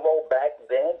type of a role back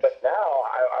then, but now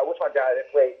I wish my dad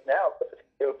had played now, because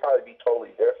it would probably be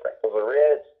totally different. Because the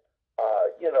Reds,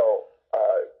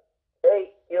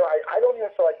 I don't even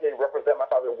feel like they represent my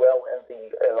father well in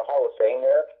the Hall of Fame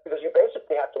there, because you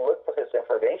basically have to look for his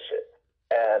information.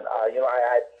 And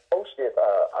I posted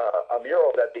a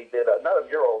mural that they did, not a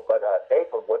mural, but a tape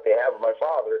of what they have of my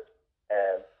father,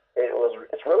 and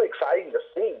it's really exciting to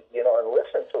see, and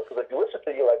listen to. Because if you listen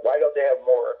to, you're like, why don't they have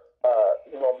more,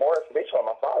 more information on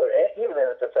my father, and even in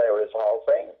the say his Hall of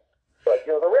Fame. But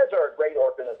the Reds are a great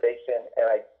organization, and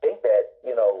I think that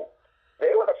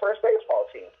they were the first baseball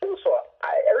team too. So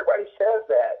everybody says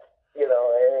that, and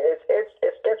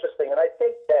it's interesting, and I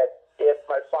think that if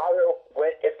my father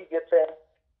if he gets in,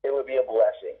 it would be a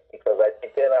blessing, because I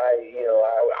think then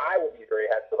I would be very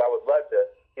happy, because I would love to.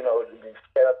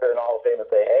 Stand up there in the Hall of Fame and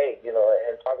say, hey,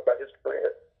 and talk about his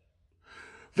career.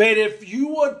 Vade, if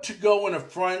you were to go in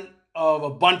front of a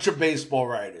bunch of baseball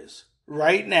writers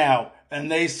right now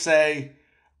and they say,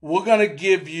 we're going to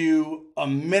give you a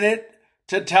minute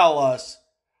to tell us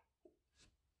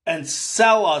and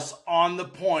sell us on the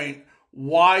point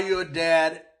why your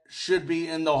dad should be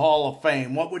in the Hall of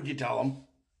Fame, what would you tell them?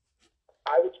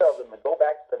 I would tell them to go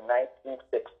back to the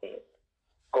 1960s.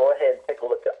 Go ahead and take a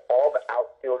look at all the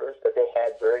outfielders that they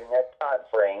had during that time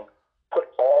frame.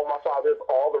 Put all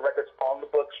the records on the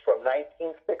books from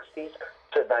 1960s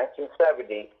to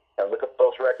 1970, and look at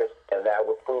those records, and that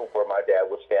would prove where my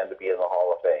dad would stand to be in the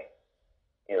Hall of Fame.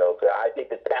 I think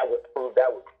that would prove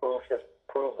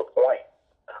the point.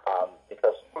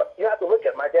 Because you have to look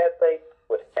at my dad played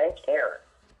with Hank Aaron,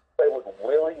 played with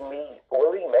Willie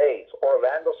Mays,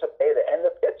 Orlando Cepeda, and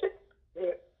the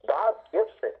pitching. Bob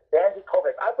Gibson, Sandy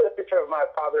Koufax. I put a picture of my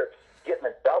father getting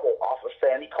a double off of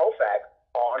Sandy Koufax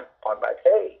on my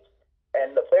page.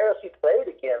 And the players he played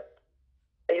against,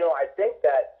 I think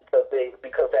that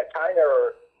because that time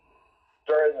era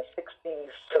during the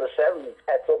 60s to the 70s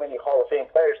had so many Hall of Fame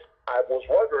players, I was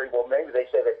wondering, well, maybe they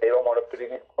say that they don't want to put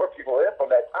any more people in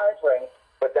from that time frame,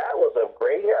 but that was a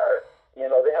great era.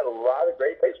 They had a lot of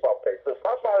great baseball players. So if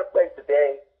my father played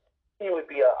today, he would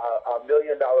be a $1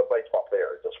 million baseball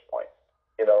player at this point,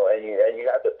 and you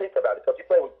have to think about it, because he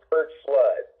played with Curt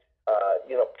Flood,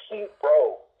 Pete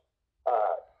Rose,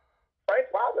 Frank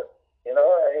Robin,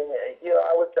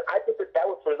 I think that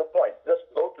would prove the point. Just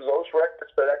go through those records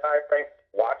for that time frame,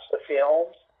 watch the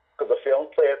films, because the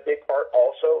films play a big part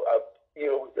also of,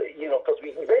 because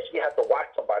we basically have to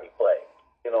watch somebody play,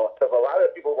 because a lot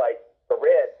of people like the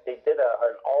Reds, they did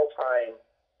an all-time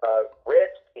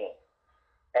Reds team.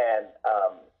 And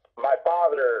my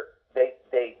father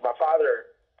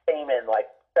came in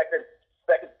like second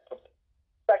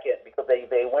because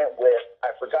they went with,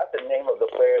 I forgot the name of the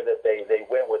player that they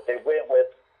went with. They went with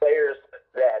players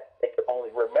that they could only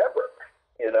remember,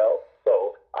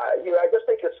 So I just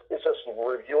think it's just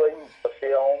reviewing the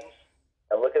films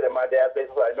and looking at my dad's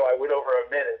baseball. I know I went over a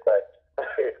minute, but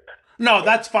no,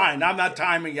 that's fine. I'm not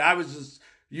timing you. I was just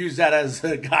use that as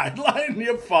a guideline.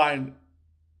 You're fine.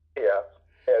 Yeah.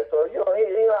 So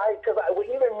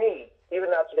even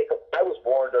now today, because I was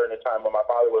born during the time when my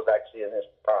father was actually in his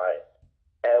prime,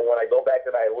 and when I go back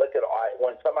and I look at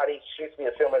when somebody shoots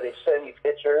me a film or they send me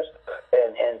pictures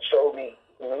and show me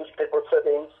newspaper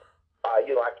clippings, I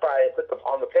try and put them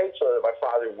on the page so that my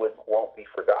father won't be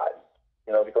forgotten.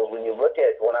 Because when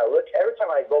I look every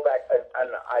time I go back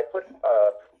and I put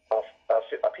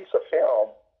a piece of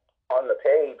film on the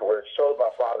page where it shows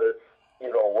my father,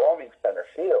 roaming center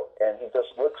field, and he just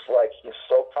looks like he's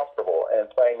so comfortable and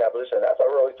playing that position. That's a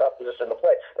really tough position to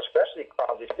play, especially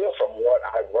Crosley Field, from what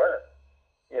I've learned.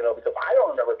 Because I don't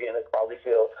remember being in Crosley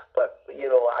Field, but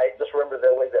I just remember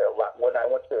the way that when I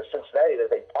went to Cincinnati, that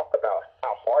they talked about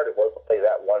how hard it was to play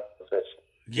that one position.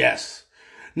 Yes.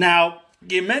 Now,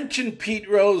 you mentioned Pete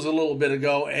Rose a little bit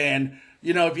ago, and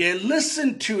if you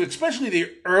listen to especially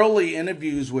the early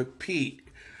interviews with Pete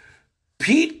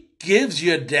gives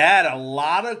your dad a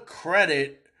lot of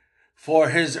credit for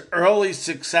his early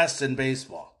success in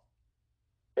baseball.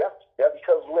 Yeah,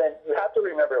 because when you have to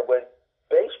remember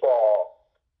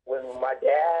when my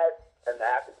dad and the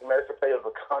African American players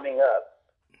were coming up,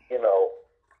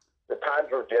 the times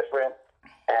were different,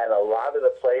 and a lot of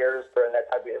the players during that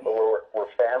time were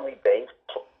family-based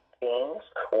teams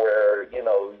where you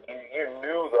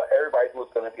knew that everybody was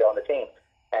going to be on the team.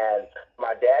 And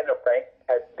my dad and Frank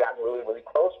had gotten really, really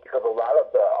close, because a lot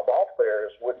of the ball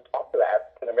players wouldn't talk to the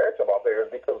African American ball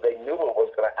players because they knew what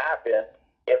was going to happen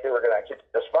if they were going to get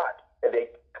the spot. And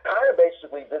they kind of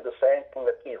basically did the same thing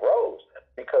with Pete Rose,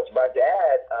 because my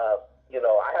dad,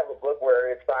 I have a book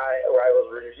where I was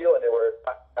reviewing it, where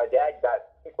my dad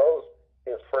got Pete Rose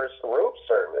his first roof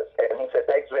service, and he said,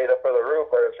 "Thanks, Veda, for the roof,"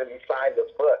 and he signed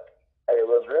this book. And it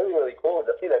was really, really cool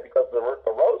to see that, because the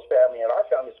Rose family and our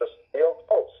family is just still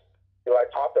close. I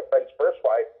talk to Frank's first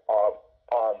wife on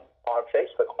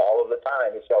Facebook all of the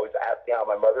time, and she always asks me how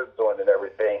my mother's doing and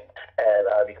everything. And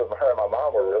because her and my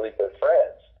mom were really good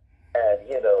friends, and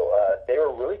they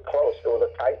were really close. It was a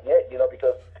tight knit,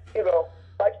 because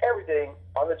like everything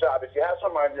on the job, if you have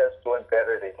somebody that's doing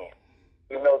better than him,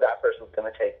 you know that person's going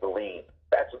to take the lead.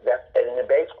 And in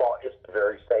baseball, it's the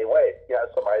very same way. If you have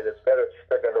somebody that's better,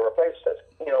 they're going to replace it.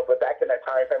 But back in that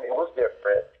time frame, it was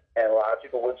different, and a lot of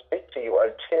people would speak to you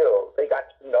until they got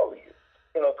to know you.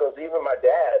 Because even my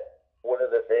dad, one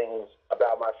of the things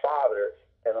about my father,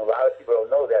 and a lot of people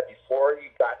don't know that, before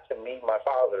you got to meet my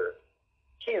father,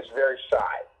 he is very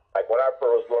shy. Like when I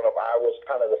first was growing up, I was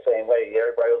kind of the same way.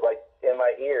 Everybody was like in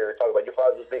my ear talking about your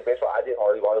father's big baseball. I didn't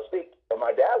really want to speak. But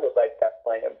my dad was like that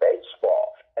playing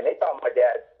baseball. And they thought my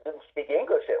dad didn't speak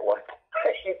English at one time.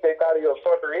 They thought he was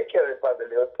Puerto Rican or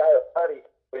something. It was kind of funny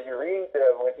when you read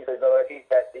them, when he said, no, he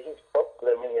spoke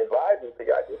to them and he advised me.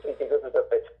 I just think he was a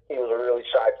really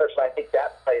shy person. I think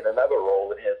that played another role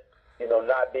in his,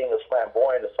 not being as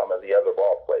flamboyant as some of the other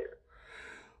ball players.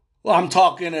 Well, I'm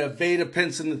talking to Vada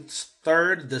Pinson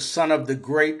III, the son of the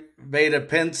great Vada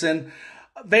Pinson.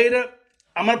 Vada,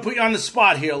 I'm going to put you on the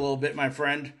spot here a little bit, my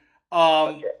friend.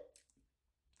 Okay.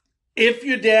 If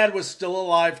your dad was still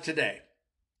alive today,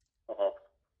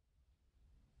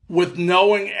 with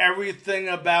knowing everything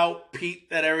about Pete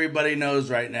that everybody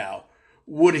knows right now,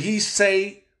 would he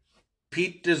say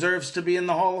Pete deserves to be in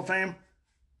the Hall of Fame?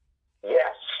 Yes.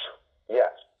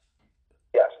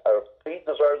 Pete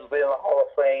deserves to be in the Hall of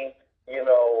Fame.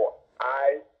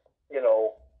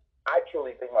 I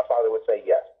truly think my father would say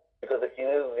yes, because if you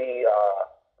knew the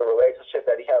relationship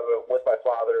that he had with my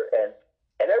father, and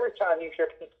every time you hear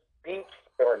Pete speak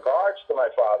in regards to my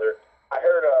father, I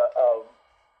heard a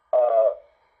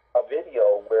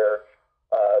video where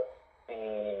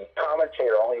the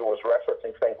commentator only was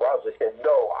referencing Frank Ross. They said,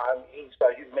 "No, he's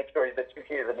make sure that you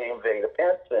hear the name Vada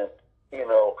Pinson."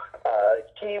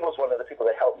 He was one of the people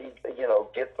that helped me,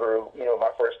 get through,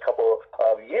 my first couple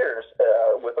of years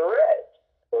with the Reds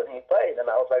when he played, and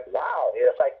I was like, wow,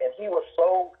 it's like, and he was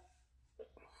so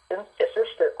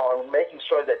insistent on making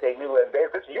sure that they knew. And Vada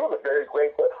Pinson, he was a very good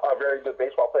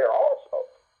baseball player also.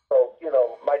 So,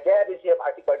 my dad is him.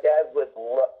 I think my dad would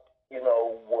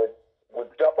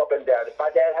jump up and down. If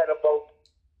my dad had a vote,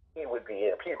 he would be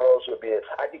in. Pete Rose would be in.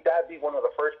 I think that'd be one of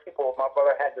the first people, if my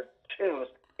father had to choose,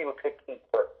 he would pick Pete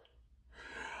first.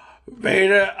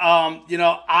 Vada,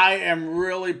 I am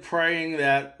really praying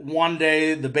that one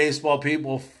day the baseball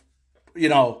people,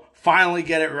 finally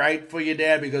get it right for your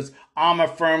dad, because I'm a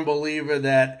firm believer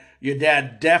that your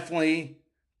dad definitely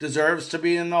deserves to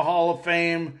be in the Hall of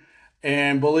Fame.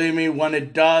 And believe me, when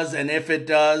it does, and if it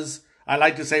does, I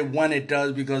like to say when it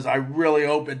does, because I really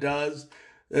hope it does,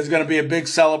 there's going to be a big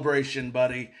celebration,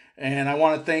 buddy. And I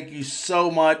want to thank you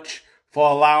so much for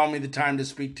allowing me the time to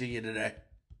speak to you today.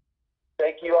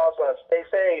 Thank you also. Stay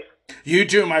safe. You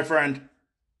too, my friend.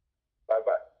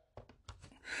 Bye-bye.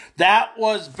 That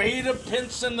was Vada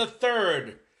Pinson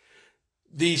III,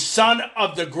 the son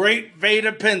of the great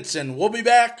Vada Pinson. We'll be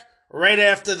back right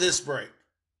after this break.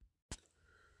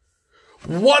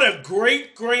 What a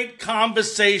great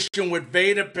conversation with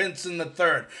Vada Pinson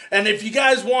III. And if you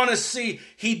guys want to see,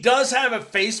 he does have a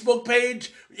Facebook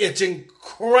page. It's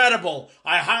incredible.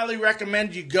 I highly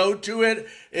recommend you go to it.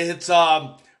 It's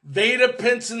Vada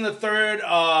Pinson III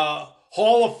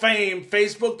Hall of Fame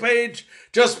Facebook page.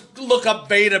 Just look up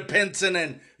Vada Pinson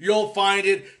and you'll find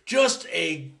it. Just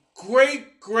a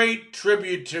great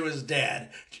tribute to his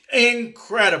dad.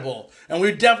 Incredible. And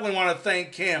we definitely want to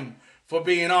thank him for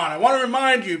being on. I want to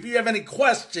remind you, if you have any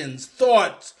questions,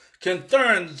 thoughts,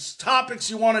 concerns, topics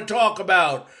you want to talk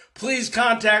about, please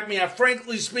contact me at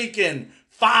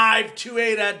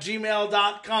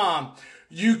franklyspeaking528@gmail.com.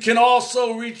 You can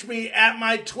also reach me at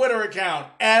my Twitter account,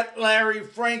 at Larry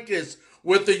Frankus,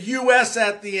 with the US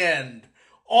at the end.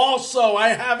 Also, I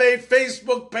have a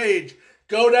Facebook page.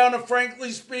 Go down to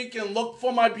Frankly Speaking, look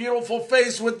for my beautiful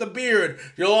face with the beard.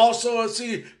 You'll also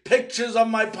see pictures of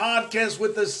my podcast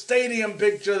with the stadium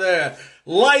picture there.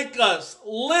 Like us,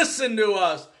 listen to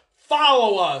us,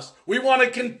 follow us. We want to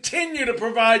continue to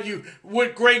provide you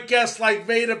with great guests like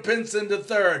Vada Pinson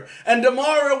III. And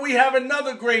tomorrow we have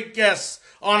another great guest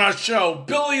on our show,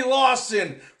 Billy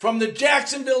Lawson from the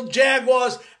Jacksonville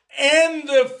Jaguars and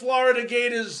the Florida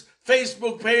Gators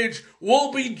Facebook page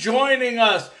will be joining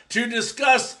us to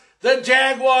discuss the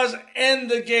Jaguars and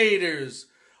the Gators.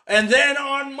 And then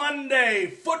on Monday,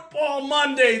 Football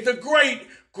Monday, the great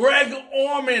Greg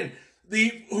Orman,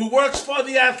 who works for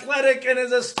The Athletic and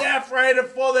is a staff writer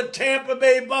for the Tampa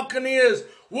Bay Buccaneers.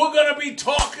 We're going to be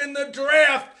talking the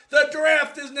draft. The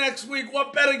draft is next week.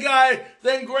 What better guy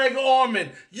than Greg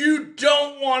Orman? You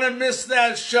don't want to miss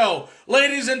that show.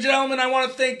 Ladies and gentlemen, I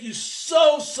want to thank you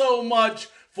so much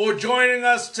for joining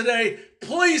us today.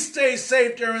 Please stay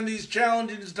safe during these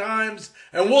challenging times,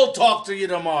 and we'll talk to you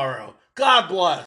tomorrow. God bless.